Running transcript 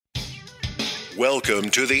Welcome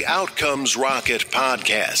to the Outcomes Rocket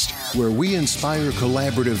podcast, where we inspire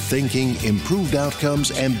collaborative thinking, improved outcomes,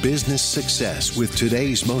 and business success with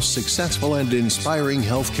today's most successful and inspiring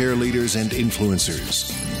healthcare leaders and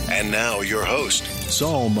influencers. And now your host,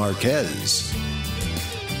 Saul Marquez.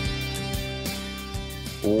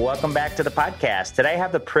 Welcome back to the podcast. Today I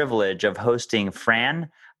have the privilege of hosting Fran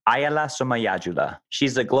Ayala Somayajula.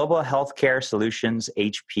 She's the Global Healthcare Solutions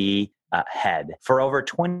HP head. For over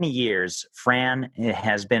 20 years, Fran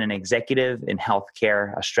has been an executive in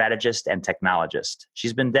healthcare, a strategist, and technologist.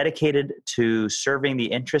 She's been dedicated to serving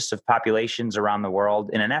the interests of populations around the world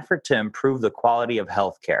in an effort to improve the quality of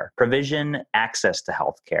healthcare, provision access to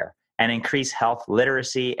healthcare, and increase health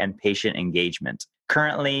literacy and patient engagement.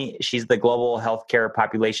 Currently, she's the Global Healthcare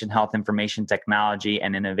Population Health Information Technology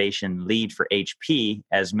and Innovation Lead for HP,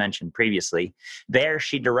 as mentioned previously. There,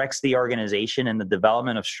 she directs the organization in the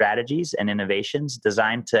development of strategies and innovations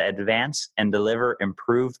designed to advance and deliver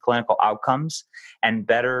improved clinical outcomes and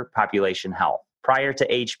better population health. Prior to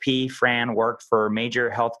HP, Fran worked for major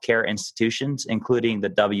healthcare institutions, including the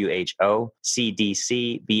WHO,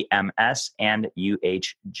 CDC, BMS, and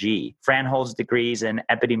UHG. Fran holds degrees in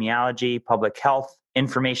epidemiology, public health,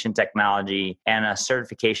 information technology, and a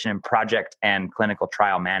certification in project and clinical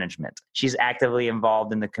trial management. She's actively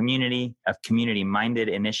involved in the community of community-minded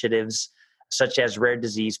initiatives such as rare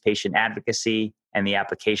disease patient advocacy and the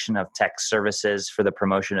application of tech services for the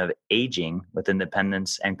promotion of aging with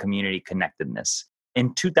independence and community connectedness.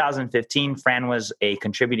 In 2015, Fran was a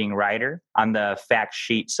contributing writer on the fact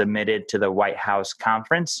sheet submitted to the White House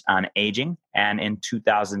Conference on Aging, and in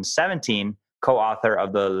 2017, co-author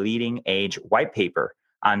of the Leading Age White Paper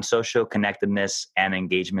on social connectedness and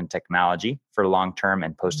engagement technology for long-term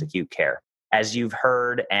and post-acute care. As you've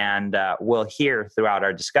heard and will hear throughout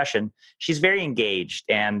our discussion, she's very engaged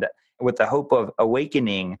and with the hope of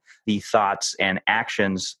awakening the thoughts and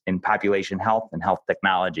actions in population health and health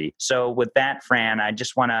technology. So with that, Fran, I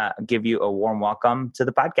just want to give you a warm welcome to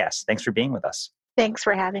the podcast. Thanks for being with us. Thanks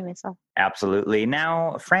for having me, Saul. Absolutely.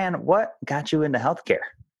 Now, Fran, what got you into healthcare?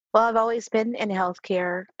 Well, I've always been in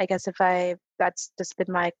healthcare. I guess that's just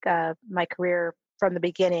been my career from the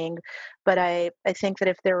beginning. But I think that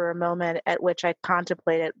if there were a moment at which I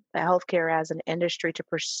contemplated healthcare as an industry to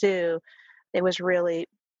pursue, it was really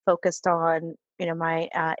focused on, my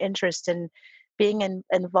interest in being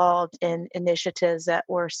involved in initiatives that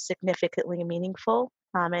were significantly meaningful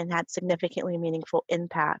and had significantly meaningful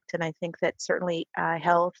impact. And I think that certainly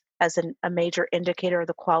health as a major indicator of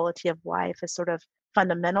the quality of life is sort of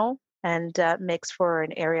fundamental and makes for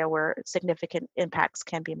an area where significant impacts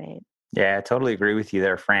can be made. Yeah, I totally agree with you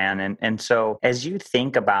there, Fran. And so as you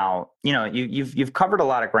think about, you've covered a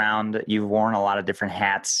lot of ground, you've worn a lot of different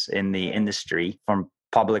hats in the industry, from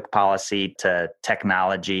public policy to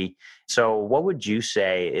technology. So what would you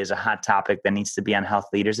say is a hot topic that needs to be on health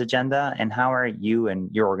leaders' agenda, and how are you and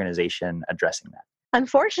your organization addressing that?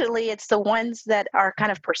 Unfortunately, it's the ones that are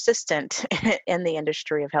kind of persistent in the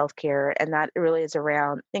industry of healthcare, and that really is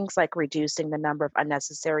around things like reducing the number of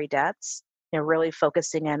unnecessary deaths, really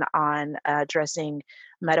focusing in on addressing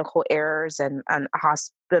medical errors and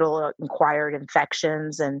hospital-acquired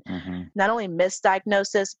infections, and not only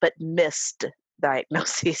misdiagnosis, but missed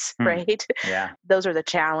diagnoses, right? Yeah. Those are the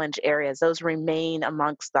challenge areas. Those remain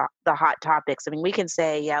amongst the hot topics. I mean, we can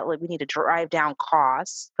say, we need to drive down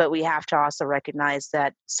costs, but we have to also recognize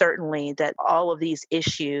that certainly that all of these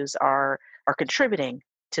issues are contributing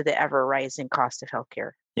to the ever-rising cost of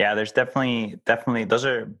healthcare. Yeah, there's definitely, those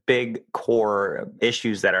are big core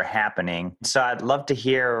issues that are happening. So I'd love to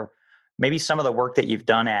hear maybe some of the work that you've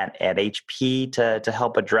done at HP to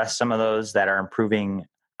help address some of those that are improving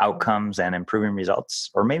outcomes and improving results,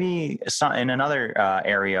 or maybe some in another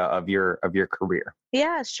area of your career.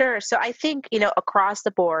 Yeah, sure. So I think, across the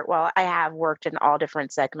board, well, I have worked in all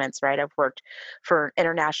different segments, right? I've worked for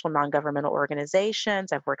international non-governmental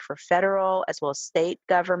organizations. I've worked for federal as well as state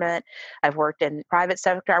government. I've worked in private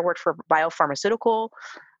sector. I worked for biopharmaceutical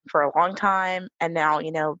for a long time. And now,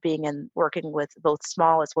 working with both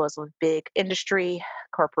small as well as with big industry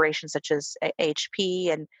corporations such as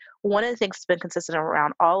HP. And one of the things that's been consistent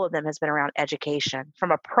around all of them has been around education.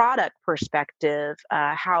 From a product perspective,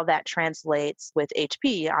 how that translates with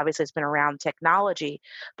HP, obviously it's been around technology,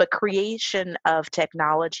 but creation of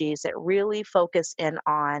technologies that really focus in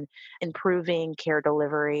on improving care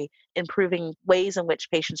delivery, improving ways in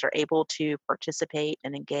which patients are able to participate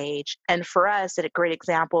and engage. And for us, a great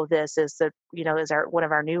example of this is one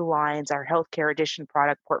of our new lines, our Healthcare Edition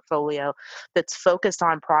product portfolio, that's focused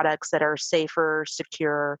on products that are safer,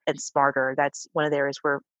 secure, and smarter. That's one of the areas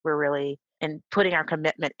where we're really in putting our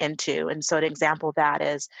commitment into. And so an example of that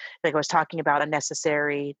is, like I was talking about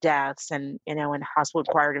unnecessary deaths and, and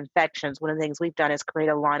hospital-acquired infections. One of the things we've done is create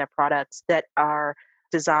a line of products that are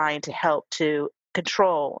designed to help to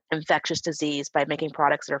control infectious disease by making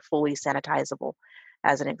products that are fully sanitizable,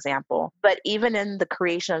 as an example. But even in the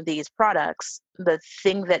creation of these products, the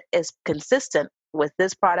thing that is consistent with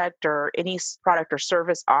this product or any product or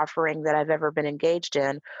service offering that I've ever been engaged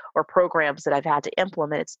in or programs that I've had to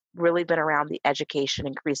implement, it's really been around the education,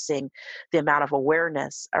 increasing the amount of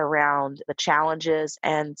awareness around the challenges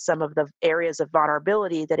and some of the areas of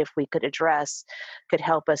vulnerability that if we could address could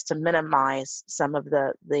help us to minimize some of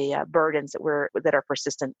the burdens that are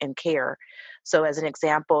persistent in care. So as an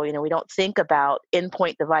example, we don't think about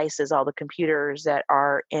endpoint devices, all the computers that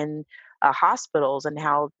are in hospitals and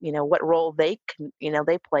how, what role they can,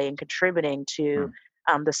 they play in contributing to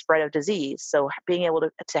the spread of disease. So being able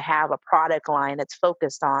to have a product line that's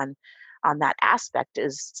focused on that aspect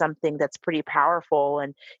is something that's pretty powerful.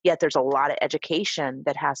 And yet there's a lot of education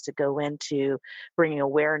that has to go into bringing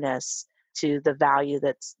awareness to the value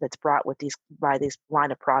that's brought by these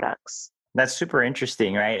line of products. That's super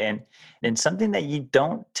interesting, right? And something that you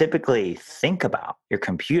don't typically think about, your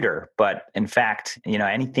computer, but in fact,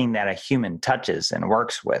 anything that a human touches and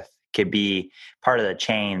works with could be part of the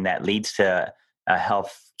chain that leads to a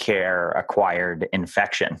healthcare acquired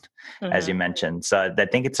infection, as you mentioned. So I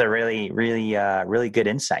think it's a really, really, really good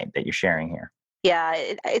insight that you're sharing here. Yeah,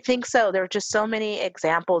 I think so. There are just so many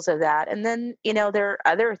examples of that. And then, there are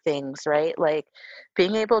other things, right? Like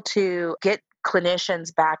being able to get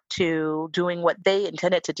clinicians back to doing what they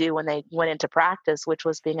intended to do when they went into practice, which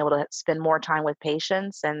was being able to spend more time with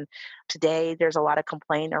patients. And today there's a lot of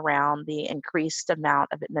complaint around the increased amount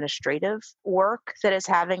of administrative work that is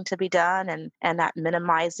having to be done and that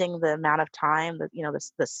minimizing the amount of time that,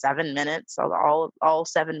 the 7 minutes, all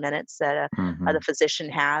 7 minutes that the physician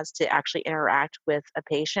has to actually interact with a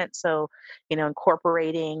patient. So,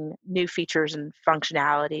 incorporating new features and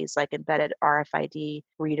functionalities like embedded RFID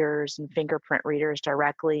readers and fingerprint readers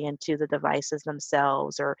directly into the devices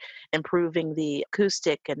themselves, or improving the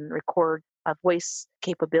acoustic and record voice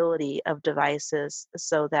capability of devices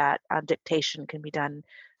so that dictation can be done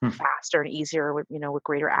faster and easier with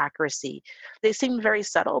greater accuracy. They seem very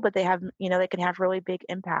subtle, but they have, they can have really big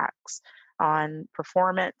impacts on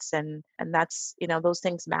performance, and that's, those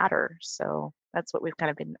things matter. So that's what we've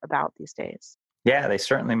kind of been about these days. Yeah, they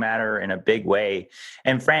certainly matter in a big way.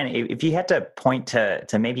 And Fran, if you had to point to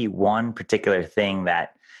maybe one particular thing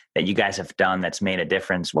that you guys have done that's made a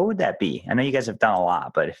difference, what would that be? I know you guys have done a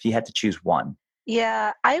lot, but if you had to choose one.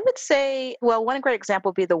 Yeah, I would say, well, one great example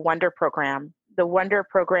would be the Wonder program. The Wonder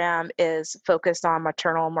program is focused on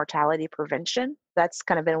maternal mortality prevention. That's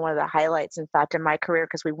kind of been one of the highlights, in fact, in my career,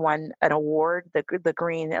 because we won an award, the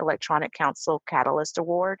Green Electronic Council Catalyst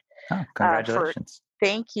Award. Oh, congratulations.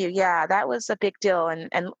 Thank you. Yeah, that was a big deal. And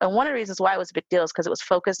one of the reasons why it was a big deal is because it was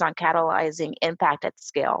focused on catalyzing impact at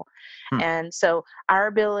scale. And so our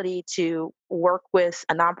ability to work with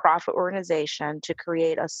a nonprofit organization to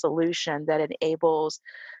create a solution that enables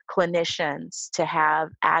clinicians to have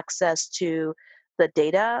access to the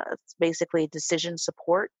data, it's basically decision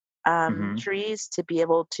support trees, to be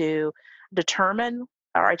able to determine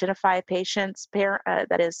or identify patients,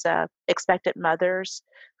 expectant mothers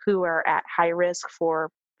who are at high risk for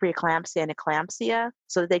preeclampsia and eclampsia,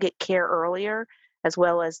 so that they get care earlier, as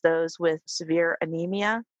well as those with severe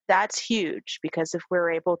anemia. That's huge, because if we're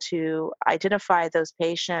able to identify those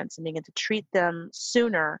patients and begin to treat them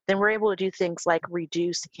sooner, then we're able to do things like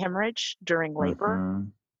reduce hemorrhage during labor,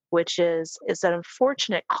 which is an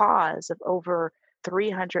unfortunate cause of over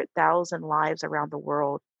 300,000 lives around the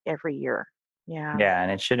world every year. Yeah, and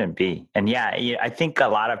it shouldn't be. And I think a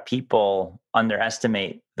lot of people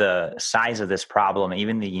underestimate the size of this problem,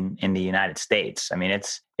 even in the United States. I mean,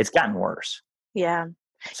 it's gotten worse. Yeah.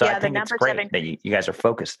 So I think it's great that you guys are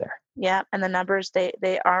focused there. Yeah, and the numbers,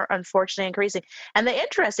 they are unfortunately increasing. And the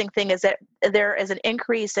interesting thing is that there is an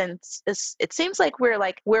increase in, it seems like we're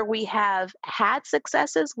like, where we have had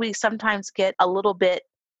successes, we sometimes get a little bit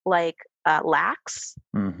like lax.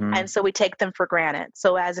 And so we take them for granted.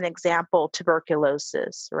 So as an example,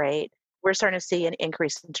 tuberculosis, right? We're starting to see an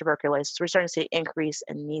increase in tuberculosis. We're starting to see an increase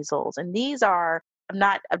in measles. And these are, I'm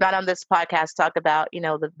not on this podcast to talk about,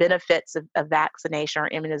 the benefits of vaccination or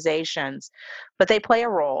immunizations, but they play a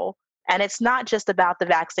role. And it's not just about the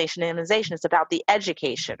vaccination and immunization, it's about the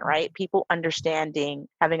education, right? People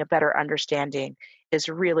having a better understanding is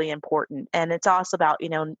really important. And it's also about,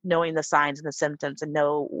 knowing the signs and the symptoms and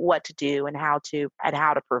know what to do and how to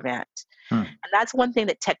prevent. Hmm. And that's one thing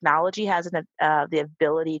that technology has the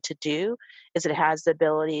ability to do, is it has the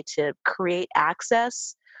ability to create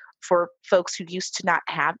access for folks who used to not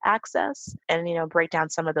have access, and, break down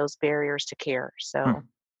some of those barriers to care. So, yeah.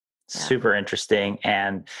 Super interesting.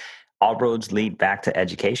 And all roads lead back to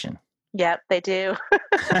education. Yep, they do.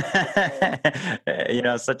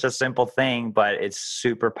 Such a simple thing, but it's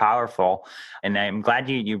super powerful. And I'm glad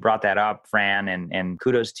you brought that up, Fran, and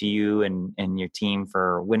kudos to you and your team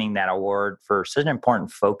for winning that award for such an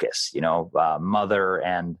important focus. Mother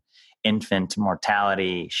and infant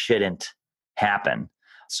mortality shouldn't happen.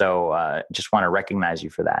 So just want to recognize you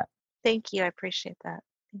for that. Thank you. I appreciate that.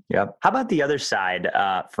 Yep. How about the other side,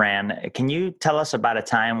 Fran? Can you tell us about a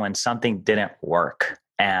time when something didn't work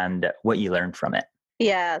and what you learned from it?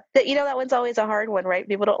 Yeah. That one's always a hard one, right?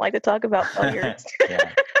 People don't like to talk about failures.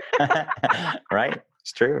 Right.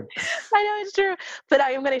 It's true. I know it's true, but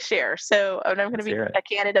I am going to share. So I'm going to be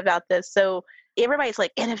candid about this. So everybody's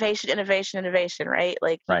like innovation, right?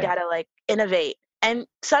 Like you got to like innovate. And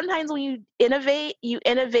sometimes when you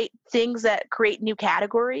innovate things that create new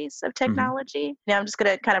categories of technology. Mm-hmm. Now I'm just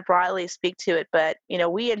going to kind of broadly speak to it, but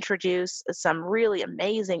we introduce some really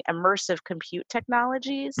amazing immersive compute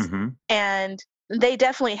technologies, mm-hmm. and they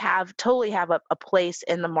definitely totally have a place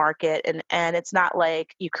in the market. And it's not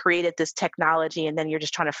like you created this technology and then you're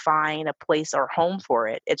just trying to find a place or home for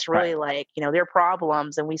it. It's really like, there are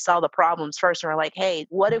problems, and we saw the problems first, and we're like, hey,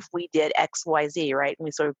 what if we did X, Y, Z, right? And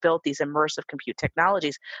we sort of built these immersive compute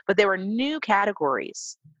technologies, but there were new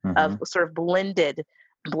categories, mm-hmm. of sort of blended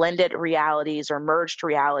realities or merged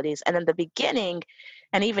realities. And in the beginning,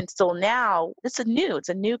 and even still now, it's a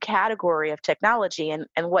new category of technology. And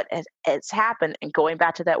what has happened, and going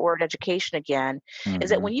back to that word education again, mm-hmm. is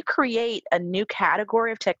that when you create a new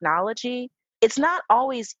category of technology, it's not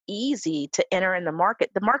always easy to enter in the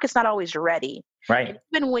market. The market's not always ready. Right. And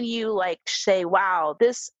even when you say, wow,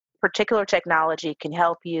 this particular technology can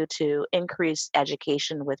help you to increase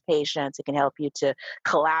education with patients, it can help you to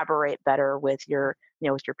collaborate better with your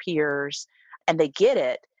peers, and they get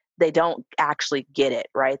it, they don't actually get it,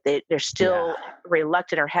 right? They're still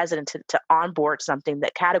reluctant or hesitant to onboard something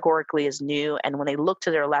that categorically is new. And when they look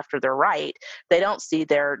to their left or their right, they don't see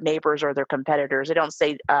their neighbors or their competitors. They don't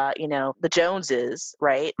say, the Joneses,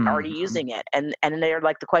 right, mm-hmm. already using it. And they're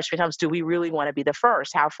like, the question becomes, do we really want to be the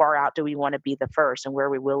first? How far out do we want to be the first? And where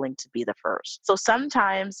are we willing to be the first? So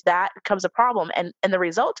sometimes that becomes a problem. And the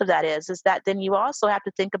result of that is that then you also have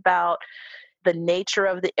to think about the nature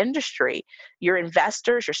of the industry. Your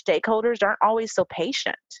investors, your stakeholders aren't always so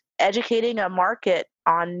patient. Educating a market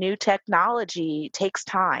on new technology takes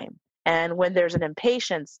time. And when there's an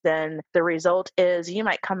impatience, then the result is you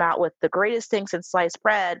might come out with the greatest thing since sliced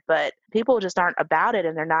bread, but people just aren't about it,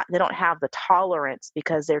 and they don't have the tolerance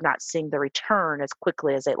because they're not seeing the return as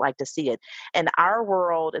quickly as they'd like to see it. In our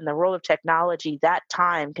world, in the world of technology, that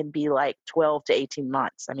time can be like 12 to 18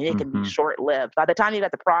 months. I mean, it can be short-lived. By the time you got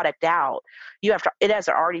the product out, it has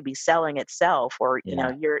to already be selling itself, or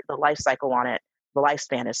the life cycle on it, the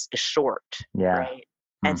lifespan is short. Yeah. Right?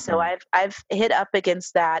 And so I've hit up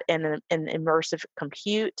against that in immersive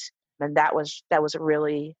compute, and that was a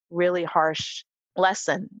really, really harsh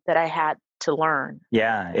lesson that I had to learn.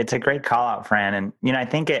 Yeah, it's a great call out, Fran. And I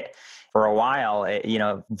think for a while,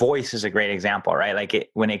 voice is a great example, right?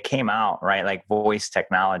 Like when it came out, right? Like voice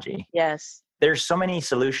technology. Yes. There's so many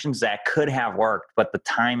solutions that could have worked, but the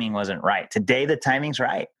timing wasn't right. Today, the timing's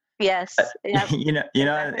right. Yes. Yep.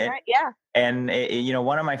 Right. Yeah. And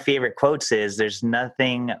one of my favorite quotes is, "There's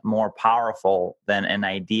nothing more powerful than an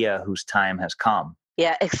idea whose time has come."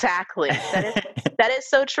 Yeah, exactly. That is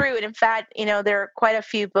so true. And in fact, there are quite a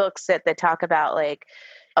few books that talk about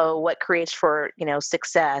what creates for,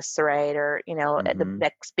 success, right? Or, mm-hmm. the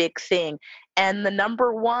next big thing. And the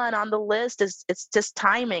number one on the list it's just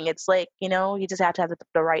timing. It's like, you just have to have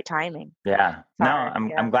the right timing. Yeah.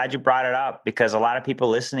 I'm glad you brought it up, because a lot of people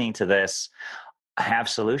listening to this have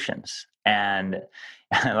solutions, and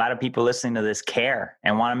a lot of people listening to this care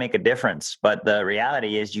and want to make a difference. But the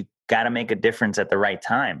reality is you got to make a difference at the right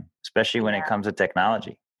time, especially when it comes to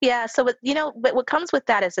technology. Yeah. So, but what comes with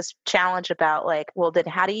that is this challenge about then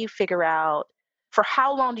how do you figure out for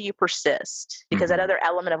how long do you persist? Because mm-hmm. that other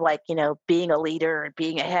element of being a leader and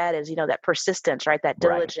being ahead is, that persistence, right? That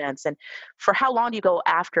diligence. Right. And for how long do you go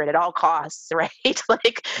after it at all costs, right? What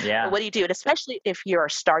do you do? And especially if you're a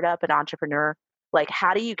startup, an entrepreneur,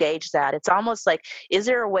 how do you gauge that? It's almost like, is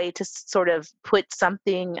there a way to sort of put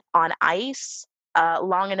something on ice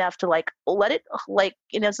long enough to like let it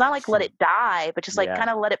it's not like let it die, but just like kind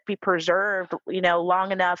of let it be preserved,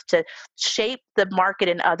 long enough to shape the market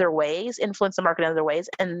in other ways, influence the market in other ways.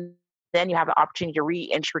 And then you have the opportunity to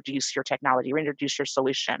reintroduce your technology, reintroduce your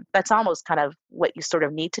solution. That's almost kind of what you sort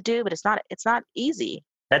of need to do, but it's not easy.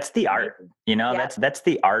 That's the art, that's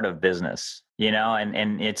the art of business,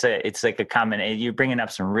 and it's like a common, you're bringing up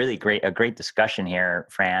a great discussion here,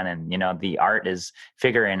 Fran. And, the art is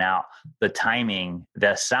figuring out the timing.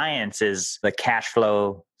 The science is the cash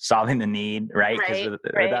flow, solving the need, right? Because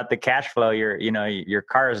without the cash flow, your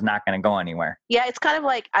car is not going to go anywhere. Yeah. It's kind of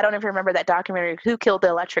like, I don't know if you remember that documentary, Who Killed the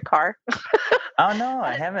Electric Car? Oh no,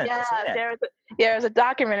 I haven't. There's a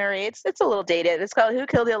documentary. It's a little dated. It's called Who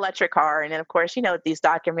Killed the Electric Car? And then of course, these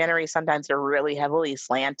documentaries sometimes are really heavily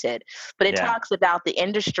slanted, but it talks about the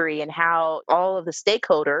industry and how all of the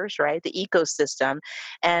stakeholders, right, the ecosystem,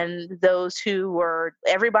 and those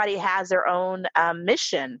everybody has their own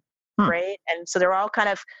mission. Right. And so they're all kind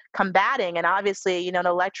of combating. And obviously, an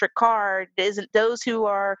electric car isn't, those who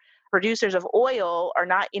are producers of oil are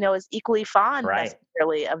not, as equally fond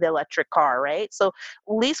necessarily of the electric car. Right. So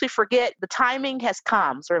at least we forget the timing has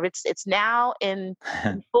come. Sort of it's now in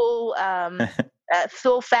full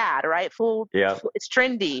full fad, right? It's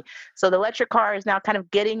trendy. So the electric car is now kind of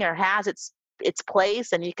getting, or has its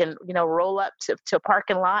place, and you can roll up to a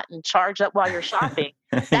parking lot and charge up while you're shopping.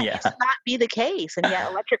 That used to not be the case, and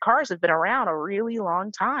yet electric cars have been around a really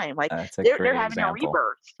long time. Like they're having a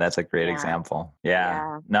rebirth. That's a great example.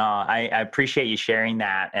 No, I appreciate you sharing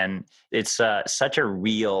that, and it's such a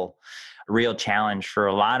real challenge for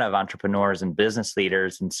a lot of entrepreneurs and business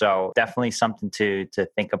leaders, and so definitely something to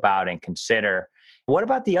think about and consider. What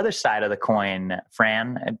about the other side of the coin,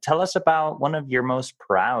 Fran? Tell us about one of your most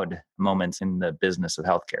proud moments in the business of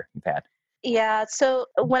healthcare you've had. Yeah. So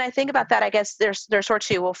when I think about that, I guess there's sort of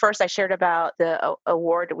two. Well, first I shared about the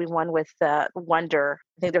award that we won with Wonder.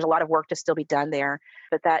 I think there's a lot of work to still be done there,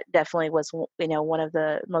 but that definitely was, one of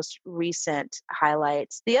the most recent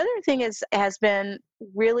highlights. The other thing has been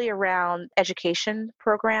really around education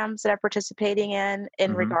programs that I'm participating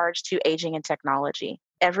in regards to aging and technology.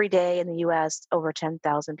 Every day in the U.S., over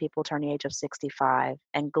 10,000 people turn the age of 65.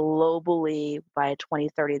 And globally, by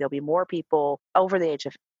 2030, there'll be more people over the age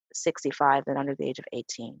of 65 than under the age of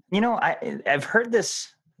 18. I've heard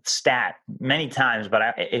this stat many times,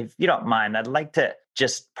 but if you don't mind, I'd like to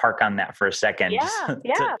just park on that for a second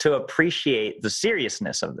to appreciate the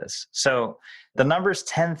seriousness of this. So the number's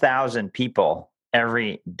 10,000 people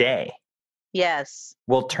every day. Yes.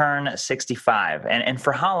 Will turn 65. And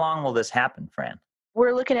for how long will this happen, Fran?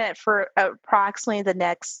 We're looking at it for approximately the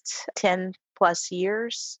next 10 plus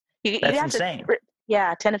years. That's insane.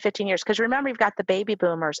 10 to 15 years. Because remember, you've got the baby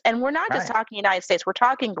boomers. And we're not just talking United States. We're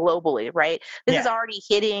talking globally, right? This is already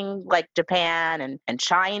hitting like Japan and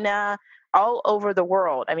China, all over the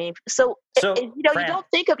world. I mean, so Fran, you don't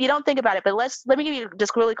think about it, but let me give you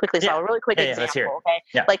just really quickly, a really quick example. Okay.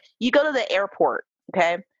 Yeah. Like you go to the airport.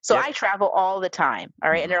 Okay. So I travel all the time. All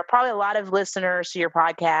right. And there are probably a lot of listeners to your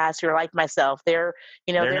podcast who are like myself. They're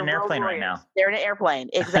in an airplane right now. They're in an airplane.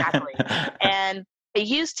 Exactly. And it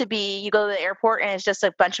used to be you go to the airport and it's just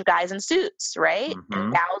a bunch of guys in suits, right?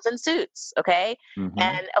 And gals in suits. Okay.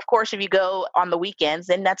 And of course, if you go on the weekends,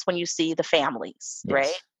 then that's when you see the families,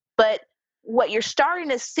 right? But what you're starting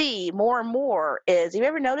to see more and more is, have you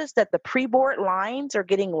ever noticed that the pre-board lines are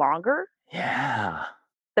getting longer? Yeah.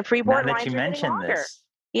 The pre-board lines are getting longer. This.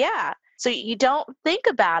 Yeah. So you don't think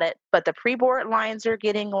about it, but the pre-board lines are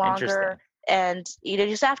getting longer. And you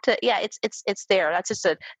just have to, it's there. That's just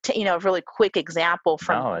a really quick example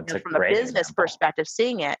from from a business perspective,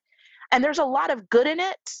 seeing it. And there's a lot of good in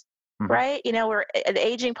it, right? We're an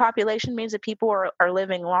aging population means that people are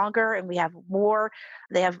living longer, and they have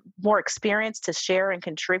more experience to share and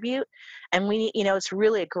contribute. And it's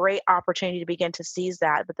really a great opportunity to begin to seize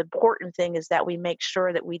that. But the important thing is that we make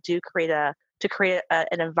sure that we do create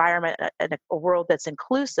an environment, a world that's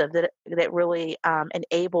inclusive, that really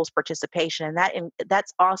enables participation. And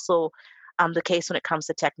that's also the case when it comes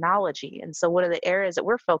to technology. And so one of the areas that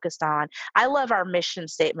we're focused on, I love our mission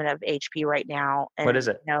statement of HP right now. And, what is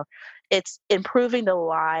it? It's improving the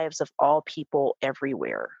lives of all people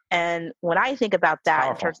everywhere. And when I think about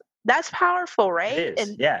that, that's powerful, right? It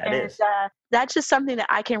is. It is. That's just something that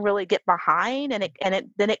I can really get behind, and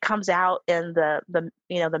then it comes out in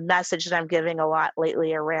the message that I'm giving a lot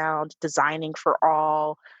lately around designing for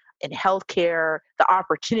all in healthcare, the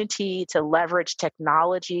opportunity to leverage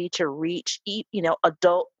technology to reach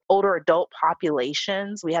adult older adult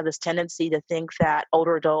populations, we have this tendency to think that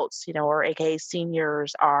older adults, or AKA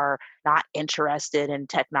seniors, are not interested in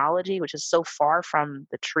technology, which is so far from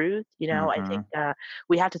the truth. I think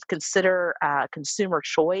we have to consider consumer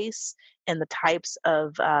choice and the types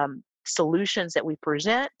of solutions that we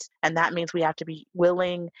present. And that means we have to be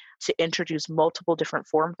willing to introduce multiple different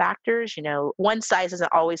form factors. One size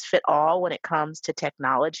doesn't always fit all when it comes to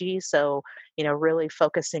technology. So, really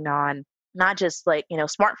focusing on not just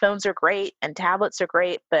smartphones are great and tablets are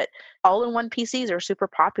great, but all-in-one PCs are super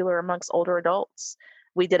popular amongst older adults.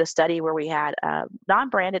 We did a study where we had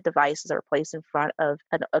non-branded devices that were placed in front of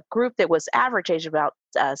a group that was average age about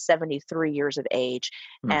 73 years of age.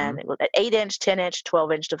 And it was an 8-inch, 10-inch,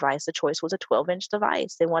 12-inch device. The choice was a 12-inch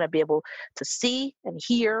device. They want to be able to see and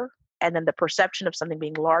hear. And then the perception of something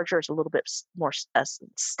being larger is a little bit more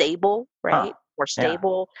stable, right? More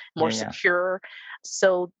stable, more secure.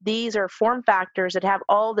 So these are form factors that have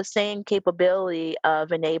all the same capability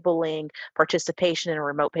of enabling participation in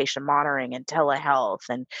remote patient monitoring and telehealth.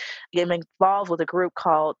 And I'm involved with a group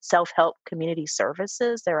called Self-Help Community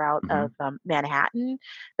Services. They're out of Manhattan,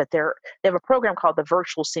 but they have a program called the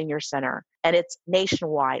Virtual Senior Center, and it's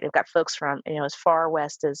nationwide. They've got folks from as far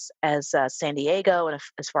west as San Diego and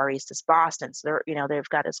as far east as Boston. So they've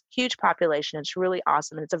got this huge population. It's really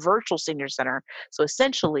awesome, and it's a virtual senior center. So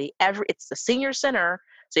essentially, it's the senior center.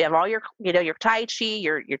 So you have all your your Tai Chi,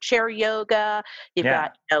 your chair yoga, you've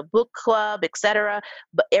got book club, etc.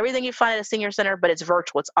 But everything you find at a senior center, but it's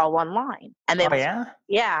virtual. It's all online. And then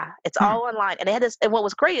it's all online. And they had this. And what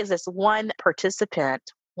was great is this one participant.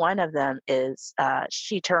 One of them is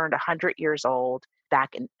she turned 100 years old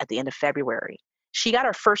back at the end of February. She got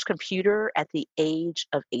her first computer at the age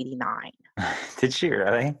of 89. Did she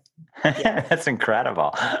really? Yeah. That's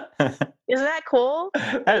incredible. Isn't that cool?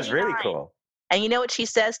 That is really cool. And you know what she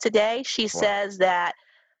says today? She says that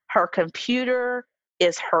her computer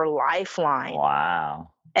is her lifeline. Wow.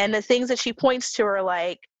 And the things that she points to are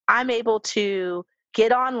like, I'm able to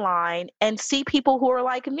get online and see people who are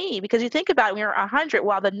like me. Because you think about it, when you're 100,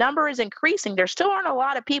 while the number is increasing, there still aren't a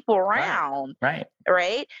lot of people around.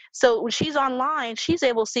 Right? So when she's online, she's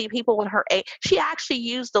able to see people in her age. She actually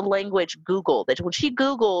used the language Google. That when she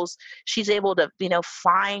Googles, she's able to,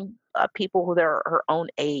 find people who are her own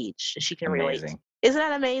age. She can relate. Isn't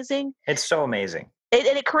that amazing? It's so amazing. And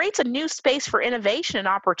it creates a new space for innovation and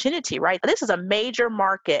opportunity, right? This is a major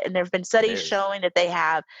market, and there have been studies showing that they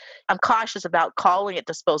have, I'm cautious about calling it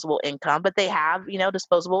disposable income, but they have,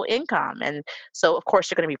 disposable income. And so, of course,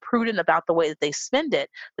 they're going to be prudent about the way that they spend it.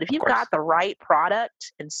 But if you've got the right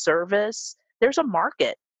product and service, there's a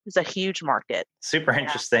market. It's a huge market. Super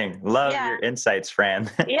interesting. Love your insights, Fran.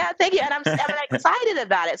 Thank you. And I'm excited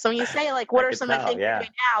about it. So when you say, what are some of the things we're doing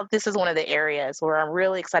now, this is one of the areas where I'm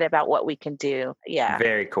really excited about what we can do. Yeah.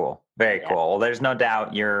 Very cool. Very cool. Well, there's no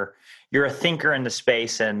doubt you're a thinker in the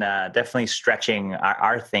space, and definitely stretching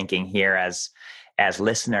our thinking here as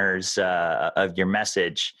listeners of your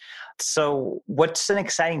message. So what's an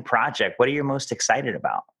exciting project? What are you most excited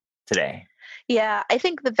about today? Yeah, I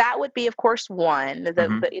think that would be, of course, one,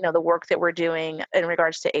 the work that we're doing in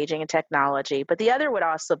regards to aging and technology. But the other would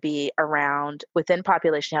also be around within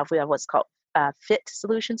population health. We have what's called FIT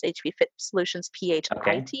Solutions, HP FIT Solutions, PHIT.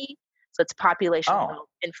 So it's population health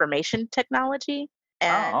information technology.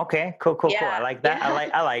 And okay. Cool. I like that.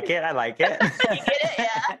 I like it. You get it?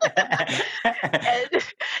 Yeah. And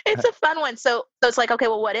it's a fun one. So it's like, okay,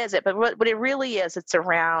 well, what is it? But what it really is, it's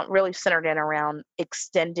really centered around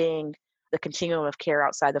extending the continuum of care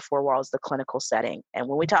outside the four walls of the clinical setting. And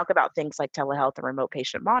when we talk about things like telehealth and remote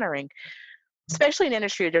patient monitoring, especially in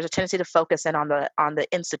industry, there's a tendency to focus in on the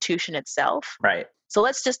institution itself. Right. So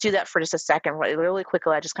let's just do that for just a second. Really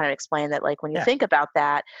quickly, I just kind of explained that, when you think about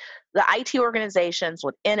that, the IT organizations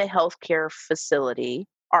within a healthcare facility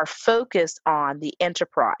are focused on the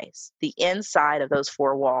enterprise, the inside of those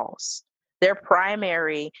four walls. Their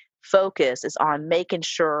primary focus is on making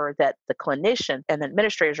sure that the clinician and the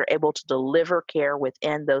administrators are able to deliver care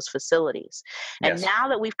within those facilities. And now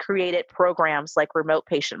that we've created programs like remote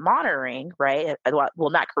patient monitoring, right?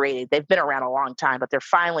 Well, not created, they've been around a long time, but they're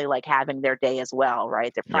finally having their day as well,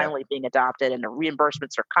 right? They're finally being adopted and the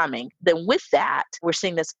reimbursements are coming. Then with that, we're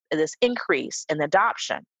seeing this increase in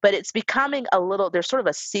adoption. But it's becoming there's sort of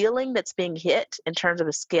a ceiling that's being hit in terms of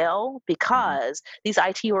a scale, because these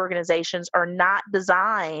IT organizations are not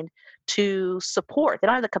designed to support. They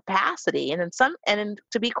don't have the capacity. And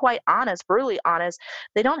to be quite honest, brutally honest,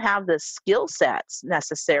 they don't have the skill sets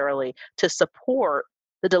necessarily to support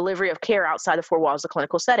the delivery of care outside the four walls of the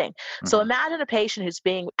clinical setting. So imagine a patient who's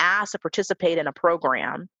being asked to participate in a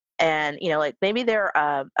program, And, like maybe they're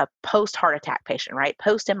a post-heart attack patient, right?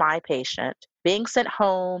 Post-MI patient being sent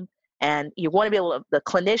home, and you want to be able to, the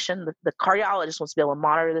clinician, the cardiologist wants to be able to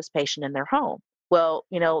monitor this patient in their home. Well,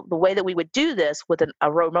 the way that we would do this with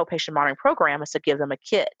a remote patient monitoring program is to give them a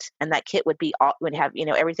kit, and that kit would have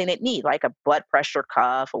everything they need, like a blood pressure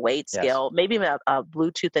cuff, a weight scale, maybe even a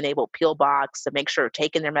Bluetooth-enabled pill box to make sure they're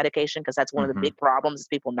taking their medication, because that's one of the big problems is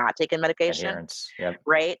people not taking medication. Adherence, yep.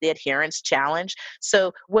 Right? The adherence challenge.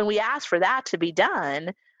 So when we ask for that to be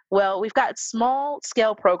done, well, we've got small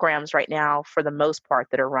scale programs right now for the most part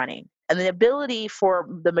that are running. And the ability for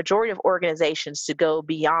the majority of organizations to go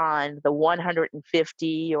beyond the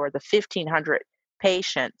 150 or the 1,500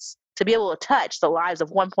 patients to be able to touch the lives of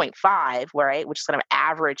 1.5, right, which is kind of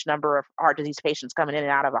average number of heart disease patients coming in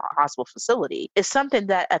and out of a hospital facility, is something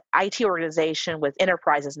that an IT organization with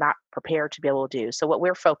enterprise is not prepared to be able to do. So what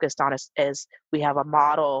we're focused on is we have a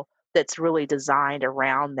model that's really designed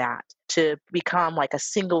around that to become like a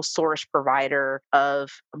single source provider of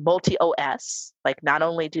multi-OS. Like not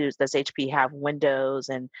only does HP have Windows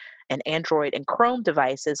and Android and Chrome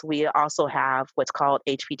devices, we also have what's called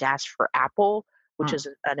HP Dash for Apple, which is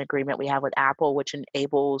an agreement we have with Apple, which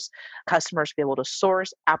enables customers to be able to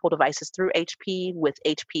source Apple devices through HP with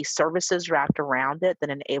HP services wrapped around it that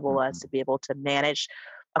enable us to be able to manage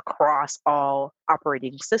across all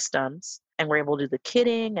operating systems. And we're able to do the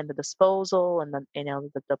kitting and the disposal and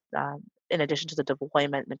in addition to the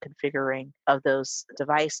deployment and the configuring of those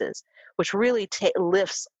devices, which really takes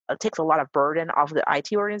a lot of burden off of the IT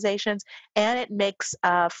organizations, and it makes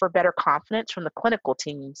for better confidence from the clinical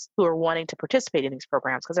teams who are wanting to participate in these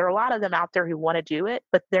programs, because there are a lot of them out there who want to do it,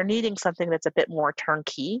 but they're needing something that's a bit more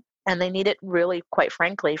turnkey. And they need it really, quite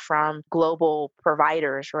frankly, from global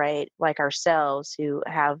providers, right, like ourselves, who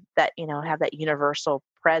have that universal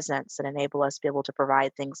presence and enable us to be able to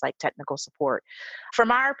provide things like technical support.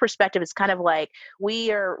 From our perspective, it's kind of like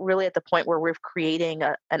we are really at the point where we're creating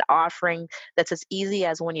an offering that's as easy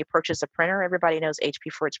as when you purchase a printer. Everybody knows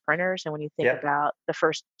HP for its printers. And when you think about the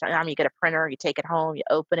first time you get a printer, you take it home, you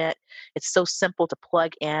open it, it's so simple to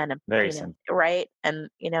plug in, and very simple, right? And,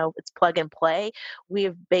 it's plug and play.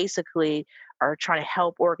 We've basically are trying to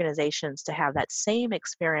help organizations to have that same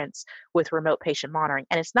experience with remote patient monitoring.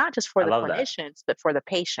 And it's not just for the clinicians, but for the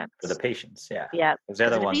patients. For the patients, yeah. Yeah. Because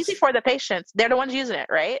they're the ones. It's easy for the patients. They're the ones using it,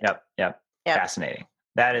 right? Yep. Fascinating.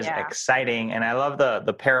 That is exciting. And I love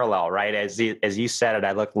the parallel, right? As you said it,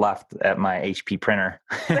 I looked left at my HP printer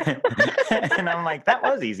and I'm like, that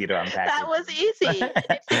was easy to unpack. That was easy.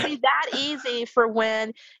 It should be that easy for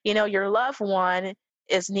when, your loved one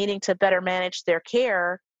is needing to better manage their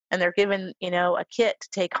care, and they're given, a kit to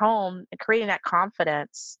take home, and creating that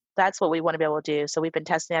confidence. That's what we want to be able to do. So we've been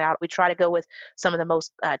testing it out. We try to go with some of the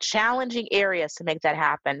most challenging areas to make that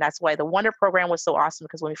happen. That's why the Wonder program was so awesome,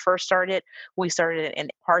 because when we first started, we started in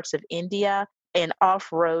parts of India in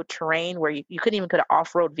off-road terrain where you couldn't even put an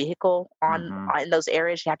off-road vehicle on in those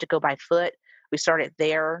areas. You have to go by foot. We started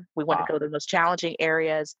there. We wanted to go to the most challenging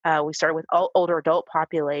areas. We started with older adult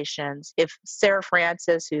populations. If Sarah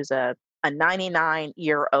Francis, who's a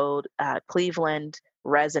 99-year-old Cleveland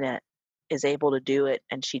resident, is able to do it,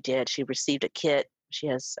 and she did. She received a kit. She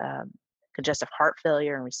has congestive heart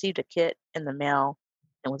failure and received a kit in the mail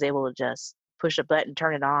and was able to just push a button,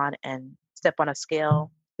 turn it on, and step on a scale.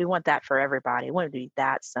 We want that for everybody. We want it to be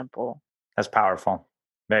that simple. That's powerful.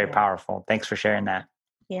 Very powerful. Thanks for sharing that.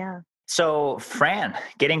 Yeah. So, Fran,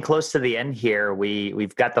 getting close to the end here,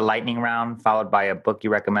 we've got the lightning round followed by a book you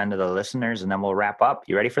recommend to the listeners, and then we'll wrap up.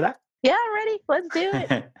 You ready for that? Yeah, I'm ready. Let's do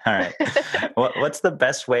it. All right. What's the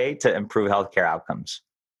best way to improve healthcare outcomes?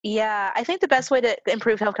 Yeah, I think the best way to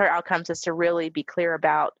improve healthcare outcomes is to really be clear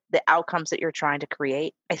about the outcomes that you're trying to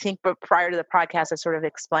create. I think, but prior to the podcast, I sort of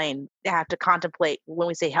explained, you have to contemplate when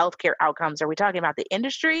we say healthcare outcomes, are we talking about the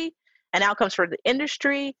industry and outcomes for the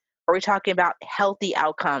industry? Or are we talking about health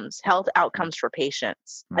outcomes for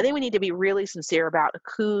patients? I think we need to be really sincere about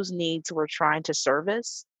whose needs we're trying to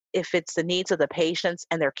service. If it's the needs of the patients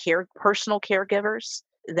and their personal caregivers,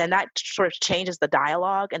 then that sort of changes the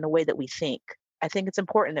dialogue and the way that we think. I think it's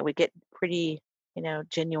important that we get pretty,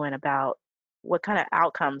 genuine about what kind of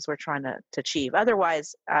outcomes we're trying to achieve.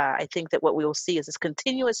 Otherwise, I think that what we will see is this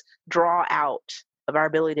continuous draw out of our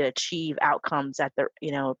ability to achieve outcomes at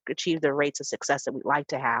achieve the rates of success that we'd like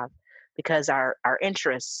to have, because our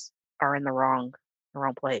interests are in the wrong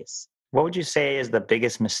place. What would you say is the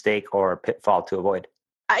biggest mistake or pitfall to avoid?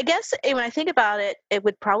 I guess when I think about it, it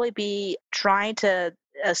would probably be trying to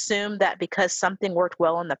assume that because something worked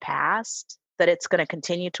well in the past, that it's going to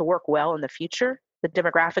continue to work well in the future. The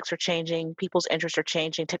demographics are changing, people's interests are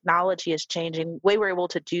changing, technology is changing. The way we're able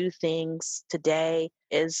to do things today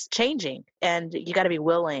is changing. And you got to be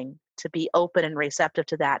willing to be open and receptive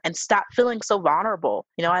to that and stop feeling so vulnerable.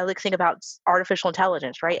 I think about artificial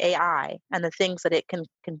intelligence, right? AI and the things that it can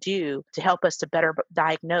do to help us to better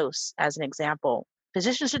diagnose, as an example.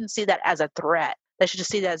 Physicians shouldn't see that as a threat. They should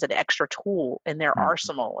just see that as an extra tool in their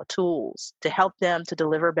arsenal of tools to help them to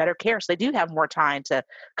deliver better care. So they do have more time to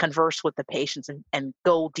converse with the patients and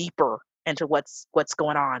go deeper into what's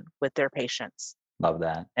going on with their patients. Love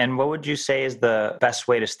that. And what would you say is the best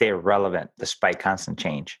way to stay relevant despite constant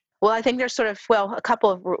change? Well, I think there's a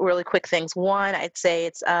couple of really quick things. One, I'd say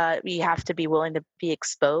it's you have to be willing to be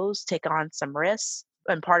exposed, take on some risks.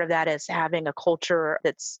 And part of that is having a culture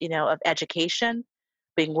that's, of education,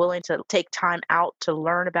 being willing to take time out to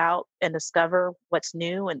learn about and discover what's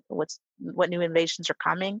new and what new innovations are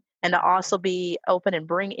coming, and to also be open and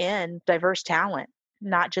bring in diverse talent,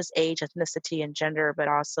 not just age, ethnicity, and gender, but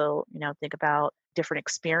also, think about different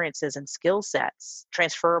experiences and skill sets,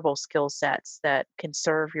 transferable skill sets that can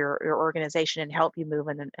serve your organization and help you move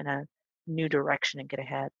in a new direction and get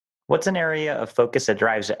ahead. What's an area of focus that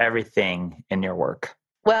drives everything in your work?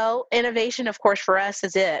 Well, innovation, of course, for us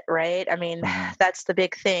is it, right? I mean, that's the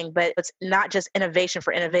big thing, but it's not just innovation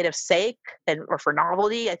for innovative sake or for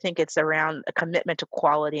novelty. I think it's around a commitment to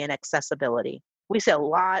quality and accessibility. We see a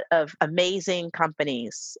lot of amazing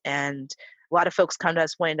companies and a lot of folks come to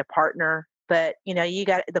us wanting to partner, but you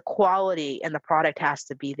got the quality and the product has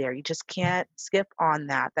to be there. You just can't skip on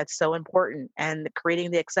that. That's so important. And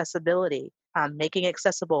creating the accessibility, making it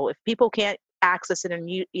accessible. If people can't access it and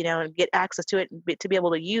and get access to it and to be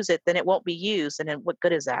able to use it, then it won't be used. And then what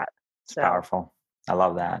good is that? It's powerful. I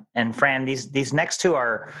love that. And Fran, these next two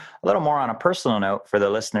are a little more on a personal note for the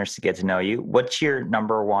listeners to get to know you. What's your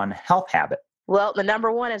number one health habit? Well, the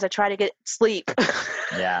number one is I try to get sleep.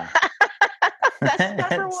 Yeah. That's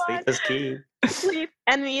number one. Sleep is key. Sleep.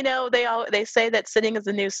 And they say that sitting is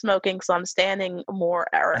the new smoking, so I'm standing more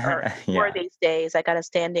more these days. I got a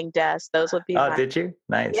standing desk. Those would be did you?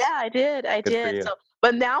 Nice. Yeah, I did. So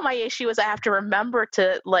but now my issue is I have to remember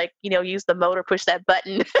to use the motor, push that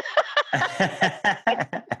button.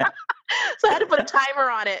 So I had to put a timer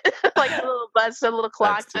on it, like a little buzz, a little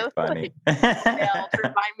clock. That's too funny. To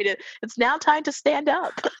remind me it's now time to stand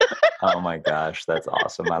up. Oh my gosh, that's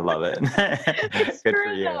awesome. I love it. It's Good true,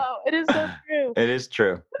 for you. though. It is so true. It is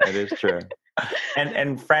true. It is true.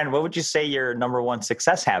 And Fran, what would you say your number one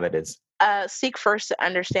success habit is? Seek first to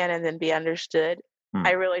understand and then be understood.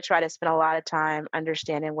 I really try to spend a lot of time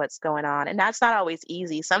understanding what's going on. And that's not always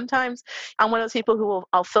easy. Sometimes I'm one of those people who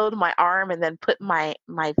I'll fold my arm and then put my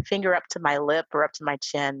finger up to my lip or up to my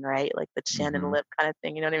chin, right? Like the chin and lip kind of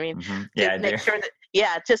thing. You know what I mean? Mm-hmm. Yeah, I do. Sure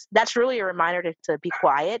that's really a reminder to be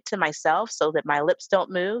quiet to myself so that my lips don't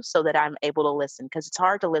move, so that I'm able to listen. Because it's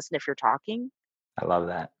hard to listen if you're talking. I love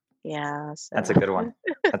that. Yeah. So. That's a good one.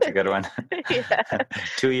 That's a good one. Yeah.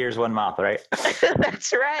 2 ears, one mouth, right?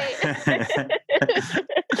 That's right.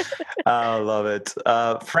 I love it.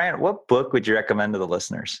 Fran, what book would you recommend to the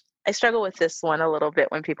listeners? I struggle with this one a little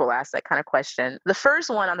bit when people ask that kind of question. The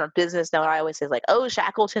first one on a business note, I always say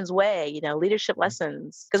Shackleton's Way, leadership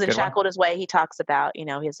lessons. Because in Shackleton's Way, he talks about,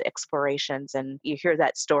 his explorations, and you hear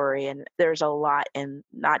that story. And there's a lot in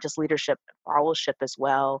not just leadership, followership as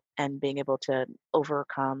well, and being able to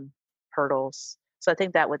overcome hurdles. So I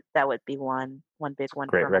think that would be one big one.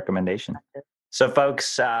 Great recommendation. So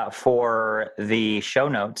folks, for the show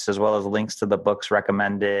notes, as well as links to the books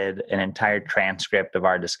recommended, an entire transcript of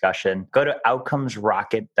our discussion, go to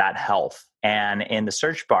outcomesrocket.health. And in the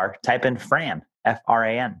search bar, type in Fran,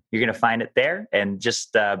 F-R-A-N. You're going to find it there and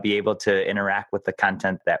just be able to interact with the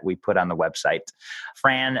content that we put on the website.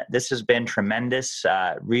 Fran, this has been tremendous.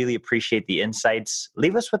 Really appreciate the insights.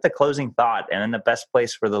 Leave us with a closing thought and then the best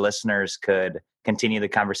place where the listeners could continue the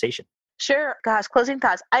conversation. Sure. Gosh, closing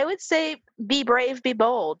thoughts. I would say be brave, be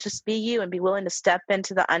bold, just be you and be willing to step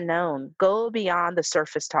into the unknown. Go beyond the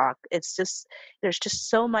surface talk. There's just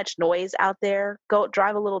so much noise out there. Go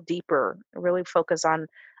drive a little deeper. Really focus on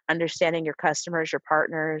understanding your customers, your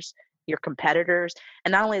partners, your competitors.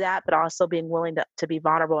 And not only that, but also being willing to be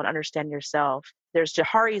vulnerable and understand yourself. There's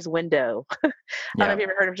Johari's window. I don't know if you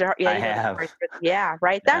ever heard of Johari. Yeah, I have. Yeah,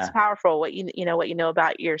 right. That's powerful. What you know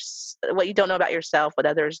about what you don't know about yourself, what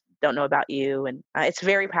others don't know about you, and it's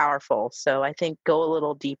very powerful. So I think go a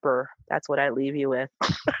little deeper. That's what I leave you with.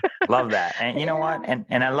 Love that. And you know what? And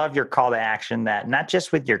I love your call to action that not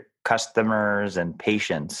just with your customers and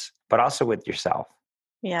patients, but also with yourself.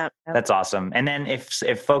 Yeah. That's awesome. And then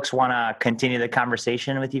if folks want to continue the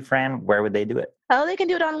conversation with you, Fran, where would they do it? Oh, they can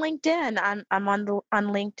do it on LinkedIn. I'm on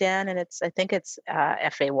LinkedIn, and I think it's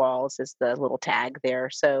FA Walls is the little tag there.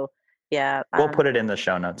 So yeah, we'll put it in the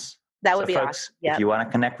show notes. That would be folks, awesome. Yep. If you want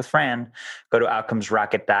to connect with Fran, go to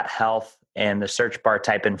outcomesrocket.health and the search bar,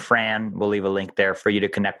 type in Fran. We'll leave a link there for you to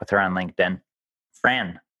connect with her on LinkedIn.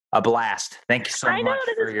 Fran, a blast. Thank you so much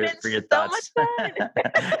for your thoughts. So much fun.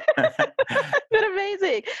 It's been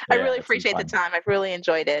amazing. I really appreciate the time. I've really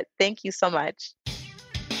enjoyed it. Thank you so much.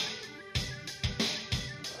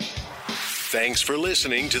 Thanks for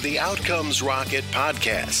listening to the Outcomes Rocket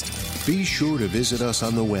podcast. Be sure to visit us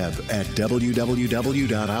on the web at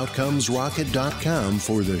www.outcomesrocket.com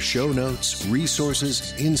for the show notes,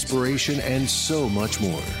 resources, inspiration, and so much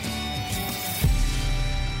more.